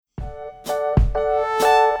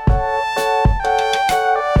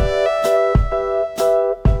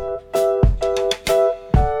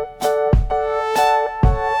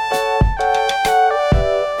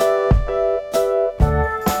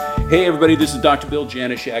Hey everybody, this is Dr. Bill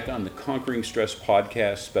Janishak on the Conquering Stress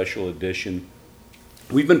Podcast Special Edition.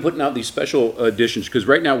 We've been putting out these special editions because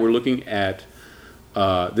right now we're looking at,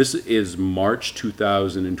 this is March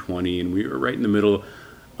 2020, and we are right in the middle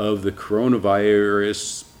of the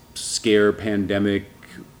coronavirus scare, pandemic,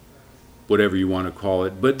 whatever you want to call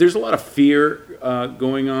it. But there's a lot of fear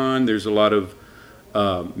going on. There's a lot of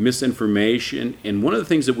misinformation. And one of the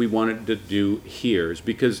things that we wanted to do here is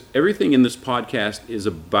because everything in this podcast is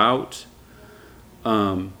about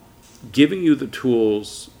giving you the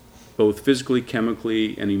tools, both physically,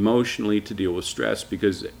 chemically, and emotionally, to deal with stress.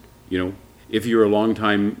 Because, you know, if you're a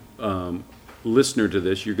long-time listener to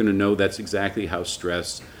this, you're going to know that's exactly how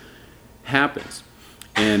stress happens.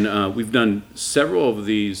 And we've done several of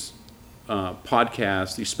these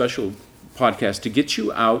podcasts, these special podcasts, to get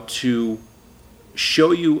you out to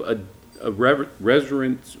show you a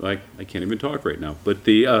reverence. I can't even talk right now, but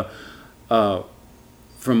the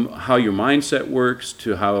from how your mindset works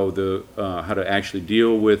to how to actually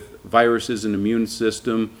deal with viruses and immune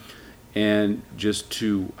system, and just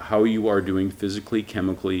to how you are doing physically,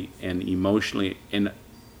 chemically, and emotionally. And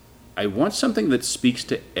I want something that speaks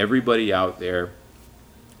to everybody out there,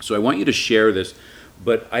 so I want you to share this.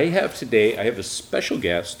 But I have a special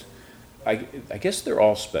guest. I guess they're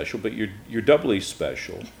all special, but you're doubly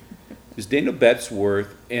special. Is Dana Bettesworth,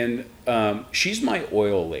 and she's my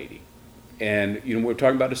oil lady. And you know, we're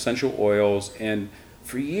talking about essential oils, and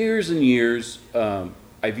for years and years,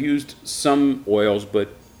 I've used some oils, but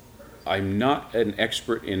I'm not an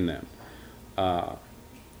expert in them.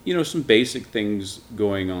 You know, some basic things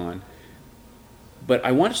going on. But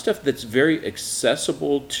I want stuff that's very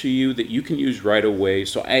accessible to you, that you can use right away.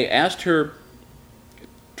 So I asked her,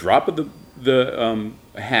 drop of the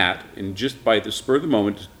hat, and just by the spur of the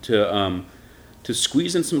moment, to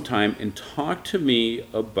squeeze in some time and talk to me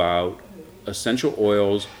about essential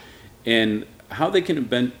oils and how they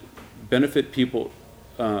can benefit people,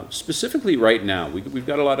 specifically right now. We've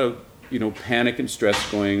got a lot of, you know, panic and stress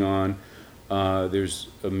going on. There's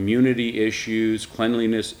immunity issues,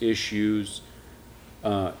 cleanliness issues,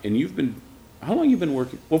 and how long you've been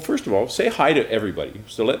working? Well, first of all, say hi to everybody,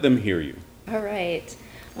 so let them hear you. All right.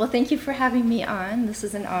 Well, thank you for having me on. This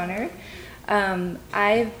is an honor.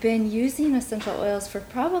 I've been using essential oils for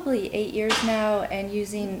probably 8 years now, and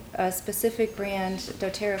using a specific brand,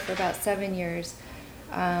 doTERRA, for about 7 years.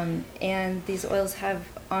 And these oils have,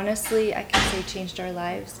 honestly, I can say, changed our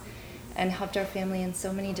lives and helped our family in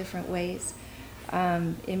so many different ways.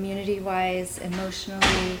 Immunity-wise,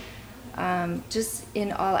 emotionally, just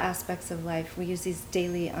in all aspects of life. We use these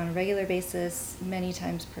daily on a regular basis, many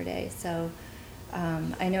times per day. So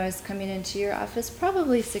I know I was coming into your office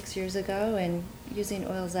probably 6 years ago and using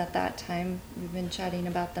oils at that time. We've been chatting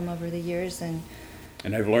about them over the years, and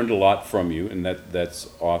I've learned a lot from you, and that's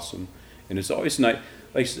awesome. And it's always nice,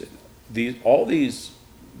 like I said, all these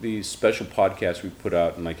special podcasts we put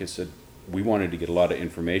out, and like I said, we wanted to get a lot of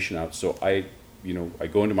information out. So I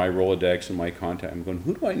go into my Rolodex and my contact. I'm going,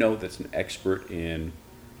 who do I know that's an expert in?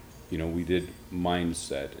 You know, we did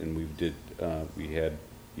mindset, and we had,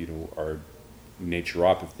 you know, our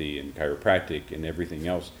naturopathy and chiropractic and everything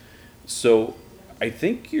else. So I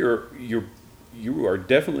think you are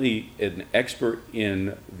definitely an expert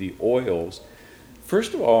in the oils.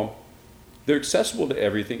 First of all, they're accessible to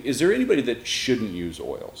everything. Is there anybody that shouldn't use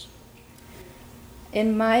oils?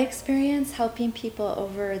 in my experience, helping people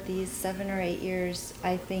over these 7 or 8 years,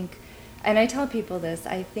 I think, and I tell people this,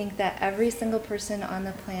 I think that every single person on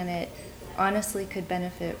the planet honestly could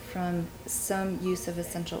benefit from some use of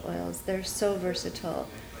essential oils. They're so versatile.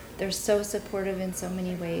 They're so supportive in so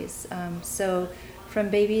many ways. So from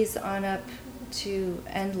babies on up to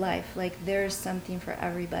end life, like there's something for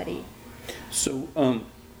everybody. So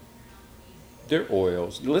they're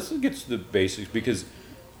oils. Let's get to the basics, because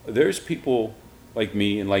there's people like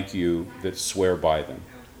me and like you that swear by them.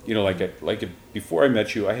 You know, before I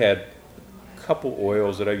met you, I had a couple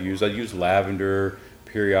oils that I've used. I use lavender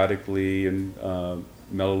periodically and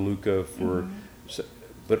melaleuca for,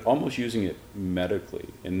 but almost using it medically.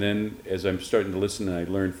 And then as I'm starting to listen and I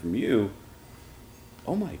learned from you,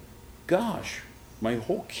 oh my gosh, my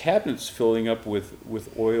whole cabinet's filling up with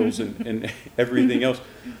oils and everything else.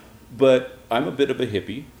 But I'm a bit of a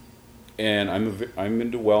hippie, and I'm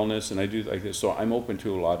into wellness, and I do like this, so I'm open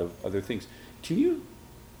to a lot of other things.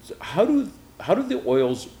 How do the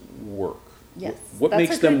oils work? Yes, what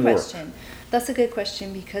makes them work? That's a good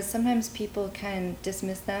question, because sometimes people can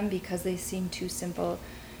dismiss them because they seem too simple,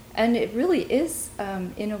 and it really is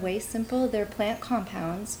in a way simple. They're plant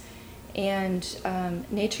compounds, and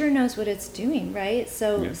nature knows what it's doing, right?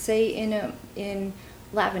 So say in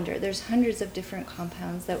lavender. There's hundreds of different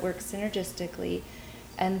compounds that work synergistically,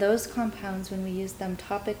 and those compounds, when we use them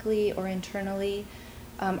topically or internally,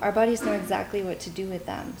 our bodies know exactly what to do with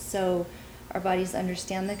them. So our bodies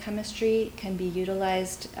understand the chemistry, can be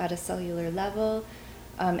utilized at a cellular level,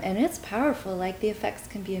 and it's powerful. Like, the effects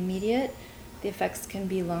can be immediate, the effects can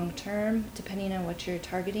be long-term, depending on what you're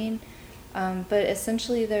targeting. But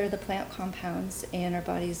essentially, they're the plant compounds, and our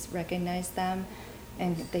bodies recognize them,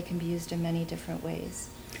 and they can be used in many different ways.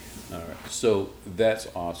 All right, so that's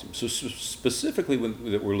awesome. So specifically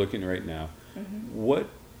that we're looking right now, what,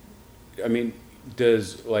 I mean,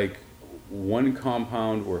 does like one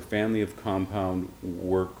compound or family of compound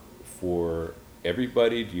work for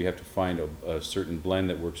everybody? Do you have to find a certain blend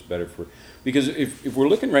that works better for, because if we're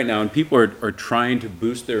looking right now and people are trying to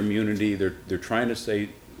boost their immunity, they're trying to stay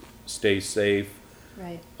safe.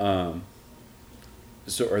 Right.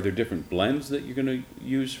 So are there different blends that you're going to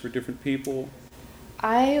use for different people?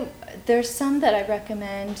 There's some that I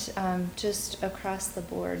recommend just across the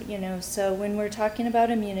board, so when we're talking about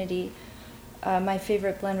immunity, my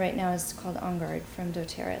favorite blend right now is called On Guard from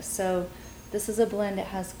doTERRA. So this is a blend. It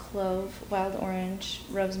has clove, wild orange,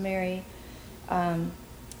 rosemary in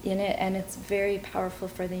it, and it's very powerful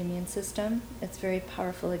for the immune system. It's very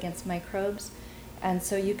powerful against microbes, and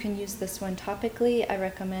so you can use this one topically. I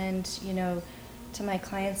recommend, to my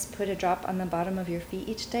clients, put a drop on the bottom of your feet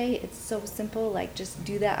each day. It's so simple, like just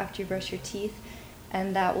do that after you brush your teeth,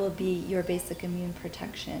 and that will be your basic immune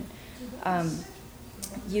protection.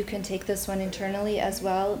 You can take this one internally as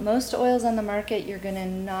well. Most oils on the market you're going to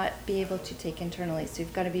not be able to take internally, so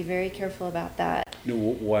you've got to be very careful about that. No,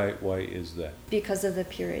 why is that? Because of the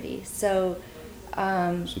purity. So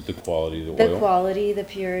the quality of the oil? The quality, the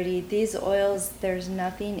purity. These oils, there's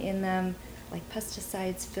nothing in them like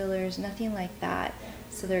pesticides, fillers, nothing like that.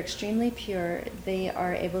 So they're extremely pure. They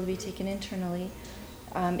are able to be taken internally.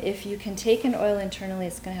 If you can take an oil internally,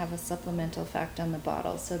 it's going to have a supplemental effect on the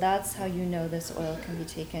bottle. So that's how you know this oil can be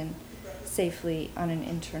taken safely on an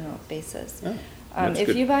internal basis. Oh,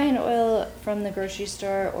 if you buy an oil from the grocery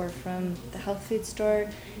store or from the health food store,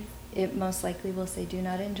 it most likely will say do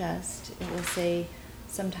not ingest. It will say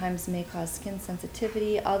sometimes may cause skin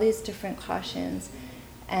sensitivity, all these different cautions.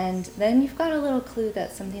 And then you've got a little clue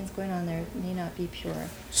that something's going on there. It may not be pure.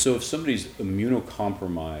 So if somebody's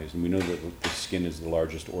immunocompromised, and we know that the skin is the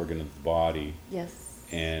largest organ of the body, yes,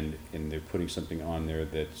 and they're putting something on there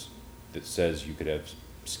that says you could have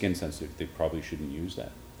skin sensitive, they probably shouldn't use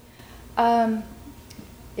that.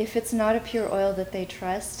 If it's not a pure oil that they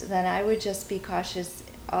trust, then I would just be cautious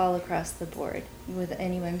all across the board with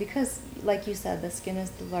anyone, because like you said, the skin is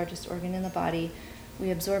the largest organ in the body. We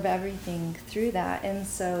absorb everything through that, and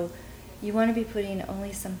so you want to be putting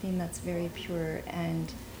only something that's very pure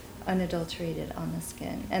and unadulterated on the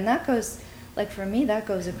skin. And that goes, like for me, that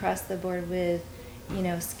goes across the board with,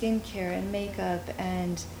 skincare and makeup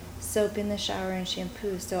and soap in the shower and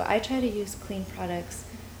shampoo. So I try to use clean products,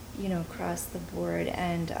 across the board,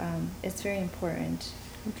 and it's very important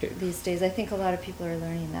these days. I think a lot of people are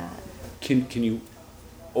learning that. Can you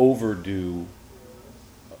overdo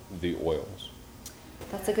the oils?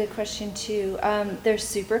 That's a good question too. They're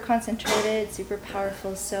super concentrated, super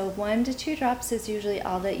powerful, so 1 to 2 drops is usually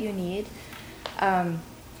all that you need.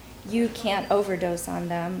 You can't overdose on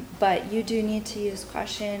them, but you do need to use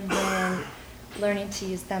caution when learning to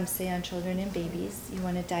use them, say, on children and babies. You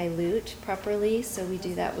want to dilute properly, so we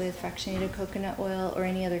do that with fractionated coconut oil or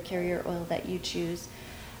any other carrier oil that you choose.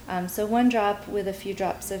 So 1 drop with a few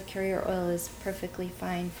drops of carrier oil is perfectly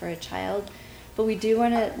fine for a child. But we do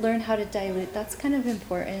want to learn how to dilute. That's kind of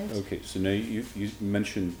important. Okay, so now you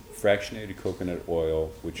mentioned fractionated coconut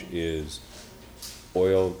oil, which is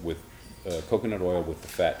oil with coconut oil with the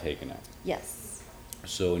fat taken out. Yes.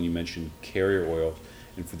 So, and you mentioned carrier oil.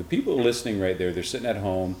 And for the people listening right there, they're sitting at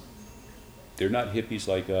home. They're not hippies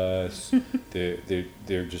like us.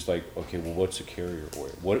 they're just like, okay, well, what's a carrier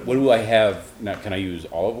oil? What do I have? Now, can I use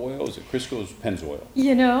olive oil? Is it Crisco's Pennzoil?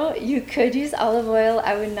 You could use olive oil.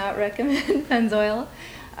 I would not recommend Pennzoil.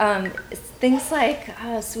 Things like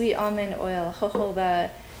sweet almond oil,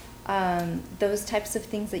 jojoba, those types of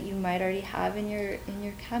things that you might already have in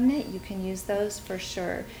your cabinet, you can use those for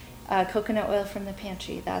sure. Coconut oil from the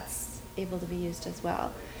pantry, that's able to be used as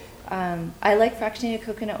well. I like fractionated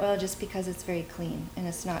coconut oil just because it's very clean and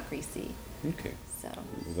it's not greasy. Okay. So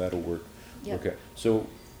well, that'll work. Yep. Okay. So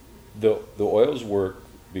the oils work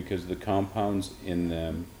because the compounds in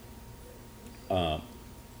them,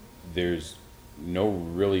 there's no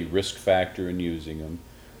really risk factor in using them.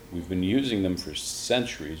 We've been using them for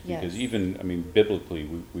centuries because even, biblically,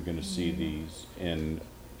 we're going to see these in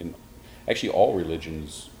actually all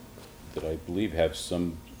religions that I believe have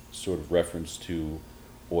some sort of reference to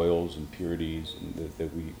oils and purities and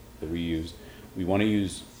that we use. We want to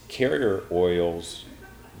use carrier oils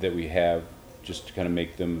that we have just to kind of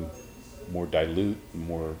make them more dilute,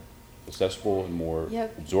 more accessible, and more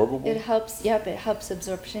Yep. absorbable. It helps, yep, it helps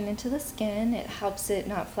absorption into the skin. It helps it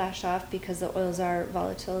not flash off because the oils are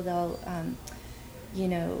volatile. They'll, you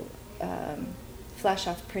know, flash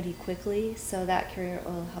off pretty quickly. So that carrier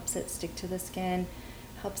oil helps it stick to the skin,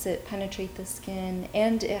 helps it penetrate the skin,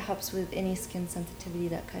 and it helps with any skin sensitivity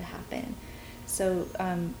that could happen. So,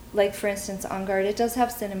 like for instance, On Guard, it does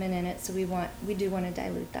have cinnamon in it, so we do want to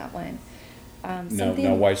dilute that one.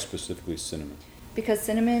 Now, why specifically cinnamon? Because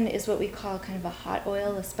cinnamon is what we call kind of a hot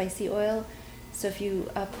oil, a spicy oil. So if you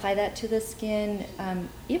apply that to the skin,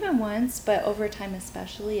 even once, but over time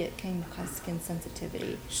especially, it can cause skin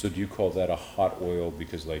sensitivity. So do you call that a hot oil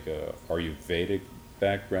because like a Ayurvedic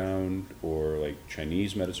background or like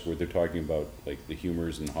Chinese medicine where they're talking about like the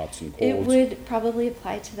humors and hots and colds? It would probably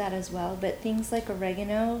apply to that as well, but things like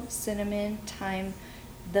oregano, cinnamon, thyme,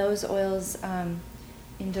 those oils,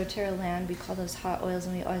 in doTERRA land, we call those hot oils,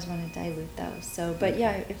 and we always want to dilute those. So, but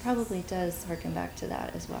yeah, it probably does harken back to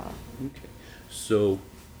that as well. Okay, so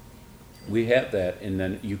we have that, and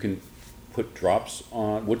then you can put drops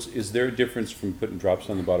on. Is there a difference from putting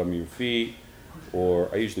drops on the bottom of your feet, or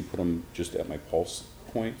I usually put them just at my pulse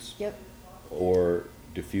points? Yep. Or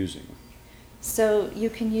diffusing? So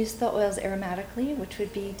you can use the oils aromatically, which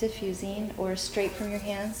would be diffusing, or straight from your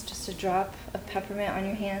hands, just a drop of peppermint on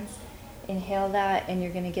your hands. Inhale that, and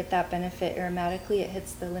you're going to get that benefit aromatically. It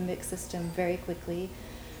hits the limbic system very quickly,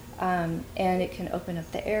 and it can open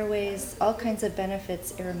up the airways, all kinds of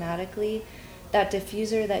benefits aromatically. That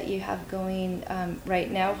diffuser that you have going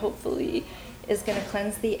right now, hopefully, is going to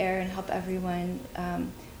cleanse the air and help everyone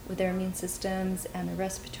with their immune systems and the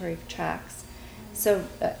respiratory tracts. So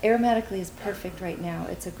aromatically is perfect right now.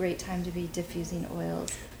 It's a great time to be diffusing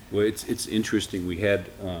oils. Well, it's interesting. We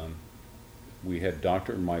had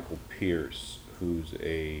Dr. Michael Pierce, who's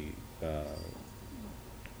a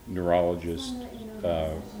neurologist,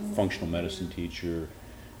 functional medicine teacher,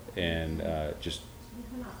 and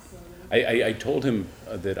I told him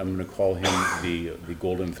that I'm going to call him the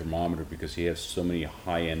golden thermometer because he has so many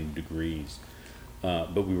high-end degrees.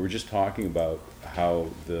 But we were just talking about how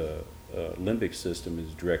the limbic system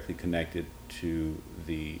is directly connected to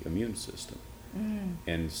the immune system.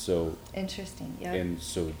 And so Interesting, yeah. And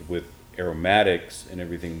so with aromatics and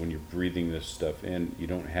everything, when you're breathing this stuff in, you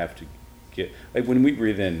don't have to get, like when we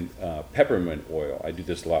breathe in peppermint oil, I do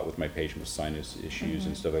this a lot with my patient with sinus issues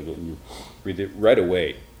and stuff like that. When you breathe it right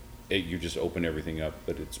away, you just open everything up,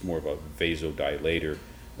 but it's more of a vasodilator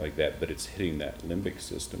like that, but it's hitting that limbic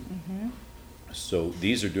system. So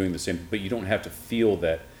these are doing the same, but you don't have to feel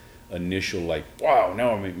that initial like, wow,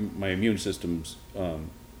 now my immune system's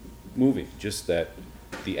moving. Just that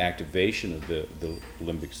the activation of the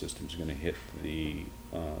limbic system is going to hit the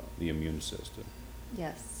immune system.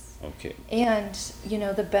 Yes. Okay. And, you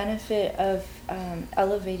know, the benefit of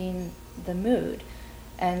elevating the mood.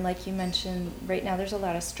 And like you mentioned, right now there's a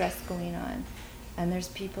lot of stress going on. And there's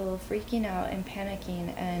people freaking out and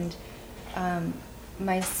panicking. And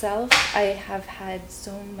myself, I have had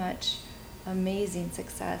so much amazing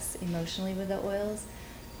success emotionally with the oils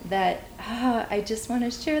that I just want to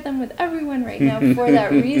share them with everyone right now for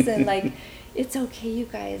that reason. Like, it's okay, you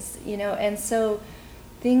guys, you know. And so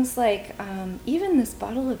things like even this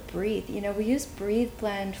bottle of Breathe, you know, we use Breathe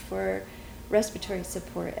Blend for respiratory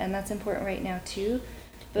support, and that's important right now too.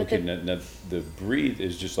 But okay, now the Breathe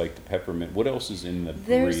is just like the peppermint. What else is in the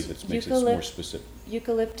Breathe that makes it more specific?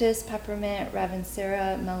 Eucalyptus, peppermint,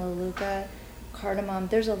 Ravensara, Melaleuca, cardamom.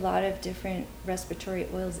 There's a lot of different respiratory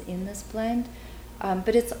oils in this blend.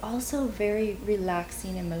 But it's also very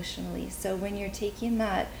relaxing emotionally. So when you're taking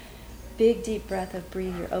that big, deep breath of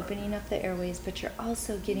breathe, you're opening up the airways, but you're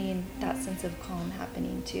also getting that sense of calm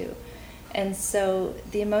happening too. And so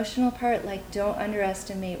the emotional part, like, don't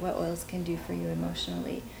underestimate what oils can do for you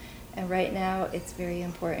emotionally. And right now it's very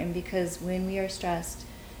important because when we are stressed,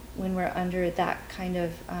 when we're under that kind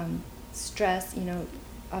of stress, you know,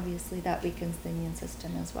 obviously that weakens the immune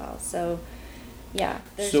system as well. So yeah.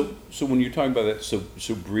 So when you're talking about that,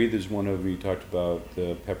 so Breathe is one of them. You talked about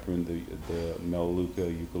the peppermint, the Melaleuca,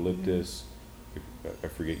 eucalyptus. I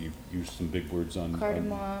forget, you used some big words on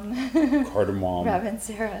cardamom. Cardamom.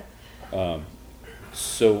 Ravensara.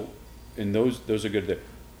 So, and those are good.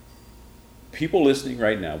 People listening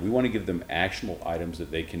right now, we want to give them actionable items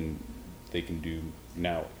that they can do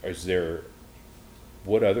now.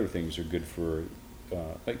 What other things are good for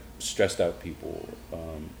like stressed out people,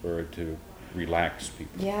 or to relax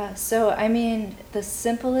people? Yeah, so I mean, the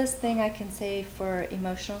simplest thing I can say for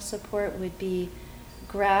emotional support would be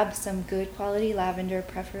grab some good quality lavender,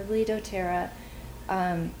 preferably doTERRA,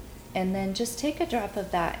 and then just take a drop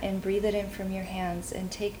of that and breathe it in from your hands,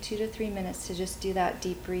 and take 2 to 3 minutes to just do that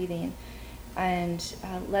deep breathing, and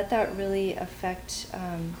let that really affect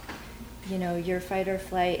your fight or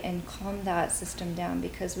flight, and calm that system down,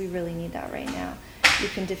 because we really need that right now. You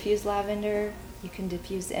can diffuse lavender, you can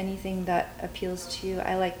diffuse anything that appeals to you.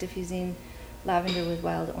 I like diffusing lavender with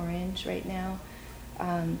wild orange right now.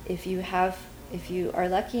 If you are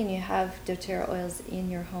lucky and you have doTERRA oils in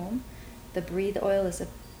your home, the Breathe oil is a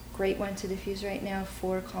great one to diffuse right now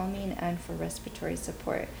for calming and for respiratory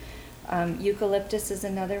support. Eucalyptus is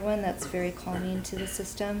another one that's very calming to the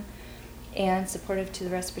system and supportive to the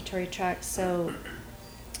respiratory tract. So,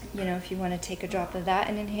 if you want to take a drop of that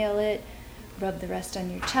and inhale it, rub the rest on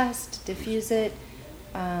your chest, diffuse it,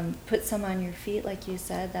 put some on your feet, like you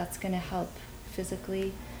said, that's going to help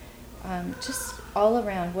physically. Just all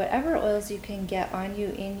around, whatever oils you can get on you,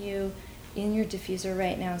 in your diffuser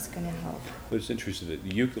right now is going to help. Well, it's interesting that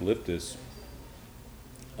the eucalyptus,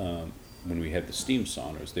 when we had the steam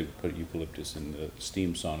saunas, they would put eucalyptus in the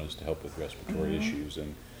steam saunas to help with respiratory issues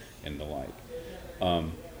and the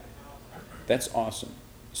like. That's awesome.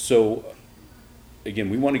 So, again,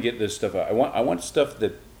 we want to get this stuff out. I want stuff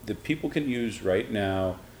that people can use right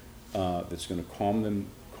now, that's going to calm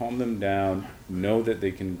them down, know that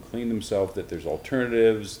they can clean themselves, that there's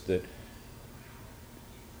alternatives, that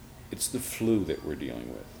it's the flu that we're dealing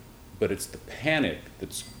with. But it's the panic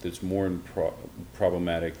that's more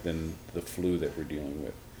problematic than the flu that we're dealing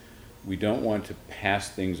with. We don't want to pass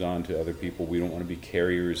things on to other people. We don't want to be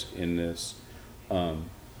carriers in this.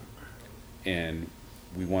 And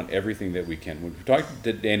we want everything that we can. When we talked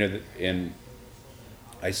to Dana, and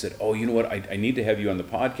I said, oh, you know what, I need to have you on the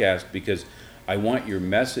podcast because I want your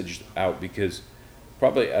message out, because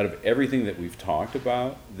probably out of everything that we've talked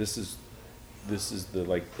about, this is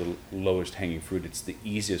the lowest hanging fruit. It's the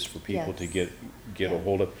easiest for people to get a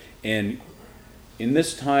hold of. And in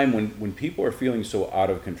this time when people are feeling so out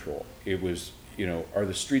of control, it was, are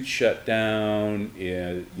the streets shut down?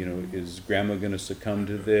 Is grandma going to succumb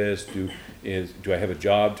to this? Do I have a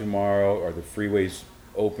job tomorrow? Are the freeways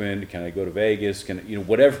open? Can I go to Vegas?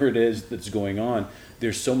 Whatever it is that's going on,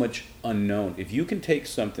 there's so much unknown. If you can take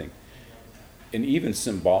something and even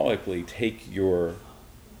symbolically take your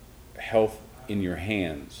health in your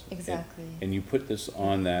hands, exactly, and you put this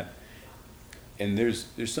on that, and there's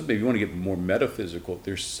something, if you want to get more metaphysical,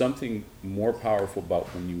 there's something more powerful about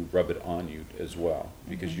when you rub it on you as well,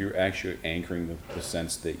 because you're actually anchoring the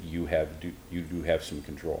sense that you do have some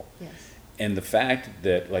control. Yes. And the fact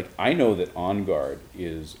that, I know that On Guard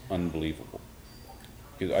is unbelievable,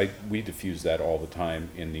 because we diffuse that all the time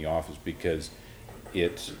in the office, because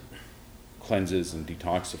it cleanses and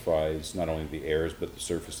detoxifies not only the airs but the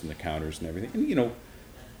surface and the counters and everything. And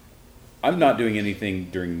I'm not doing anything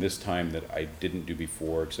during this time that I didn't do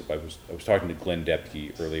before, except I was talking to Glenn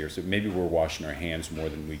Depke earlier, so maybe we're washing our hands more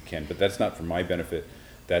than we can, but that's not for my benefit,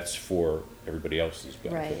 that's for everybody else's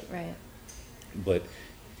benefit. Right. But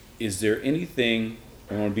is there anything,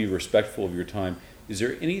 I want to be respectful of your time, is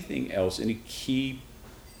there anything else, any key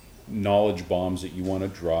knowledge bombs that you want to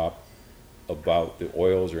drop about the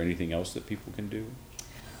oils or anything else that people can do?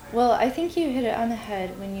 Well, I think you hit it on the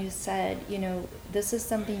head when you said, this is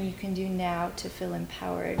something you can do now to feel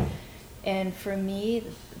empowered. And for me,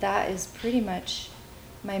 that is pretty much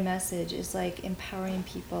my message, is empowering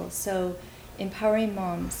people. So empowering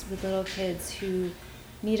moms with little kids who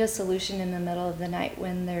need a solution in the middle of the night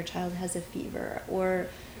when their child has a fever, or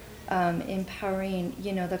empowering,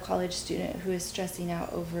 the college student who is stressing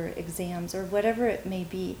out over exams, or whatever it may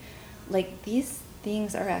be. These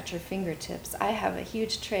things are at your fingertips. I have a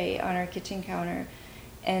huge tray on our kitchen counter,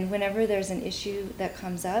 and whenever there's an issue that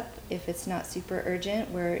comes up, if it's not super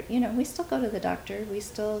urgent, where, we still go to the doctor, we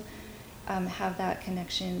still have that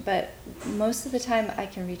connection, but most of the time I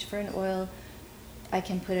can reach for an oil, I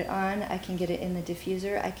can put it on, I can get it in the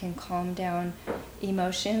diffuser, I can calm down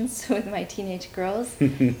emotions with my teenage girls.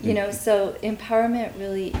 So empowerment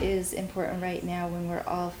really is important right now when we're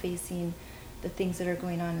all facing the things that are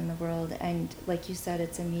going on in the world. And like you said,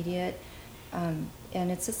 it's immediate, and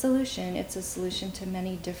it's a solution. It's a solution to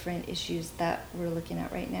many different issues that we're looking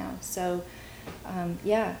at right now. So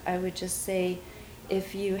I would just say,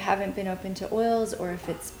 if you haven't been open to oils, or if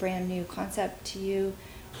it's brand new concept to you,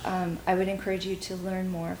 I would encourage you to learn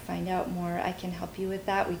more, find out more. I can help you with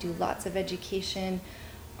that. We do lots of education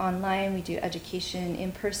online. We do education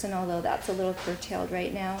in person, although that's a little curtailed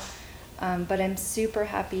right now. But I'm super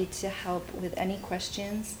happy to help with any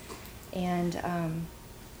questions. And,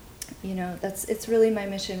 it's really my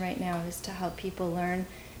mission right now, is to help people learn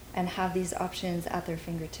and have these options at their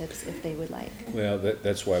fingertips if they would like. Well,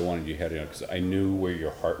 that's why I wanted you head in, because I knew where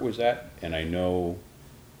your heart was at, and I know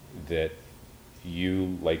that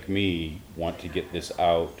you, like me, want to get this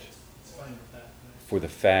out for the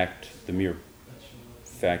mere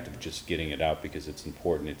fact of just getting it out, because it's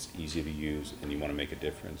important, it's easy to use, and you want to make a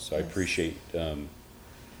difference. So I appreciate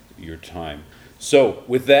your time. So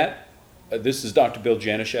with that, this is Dr. Bill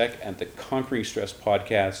Janishek at the Conquering Stress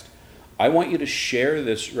podcast. I want you to share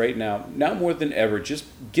this right now more than ever. Just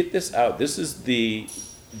get this out. This is the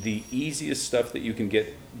easiest stuff that you can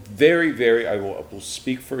get. Very, very, I will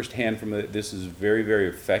speak firsthand from it. This is very, very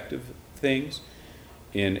effective things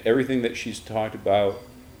in everything that she's talked about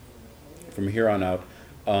from here on out.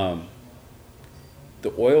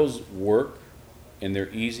 The oils work, and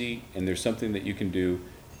they're easy, and there's something that you can do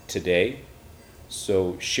today.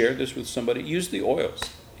 So share this with somebody. Use the oils.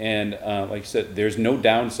 And like I said, there's no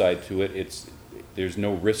downside to it. There's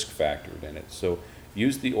no risk factored in it. So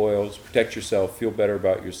use the oils, protect yourself, feel better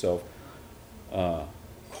about yourself,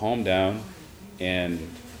 calm down, and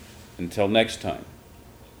until next time,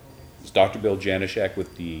 it's Dr. Bill Janishek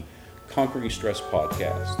with the Conquering Stress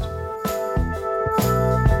podcast.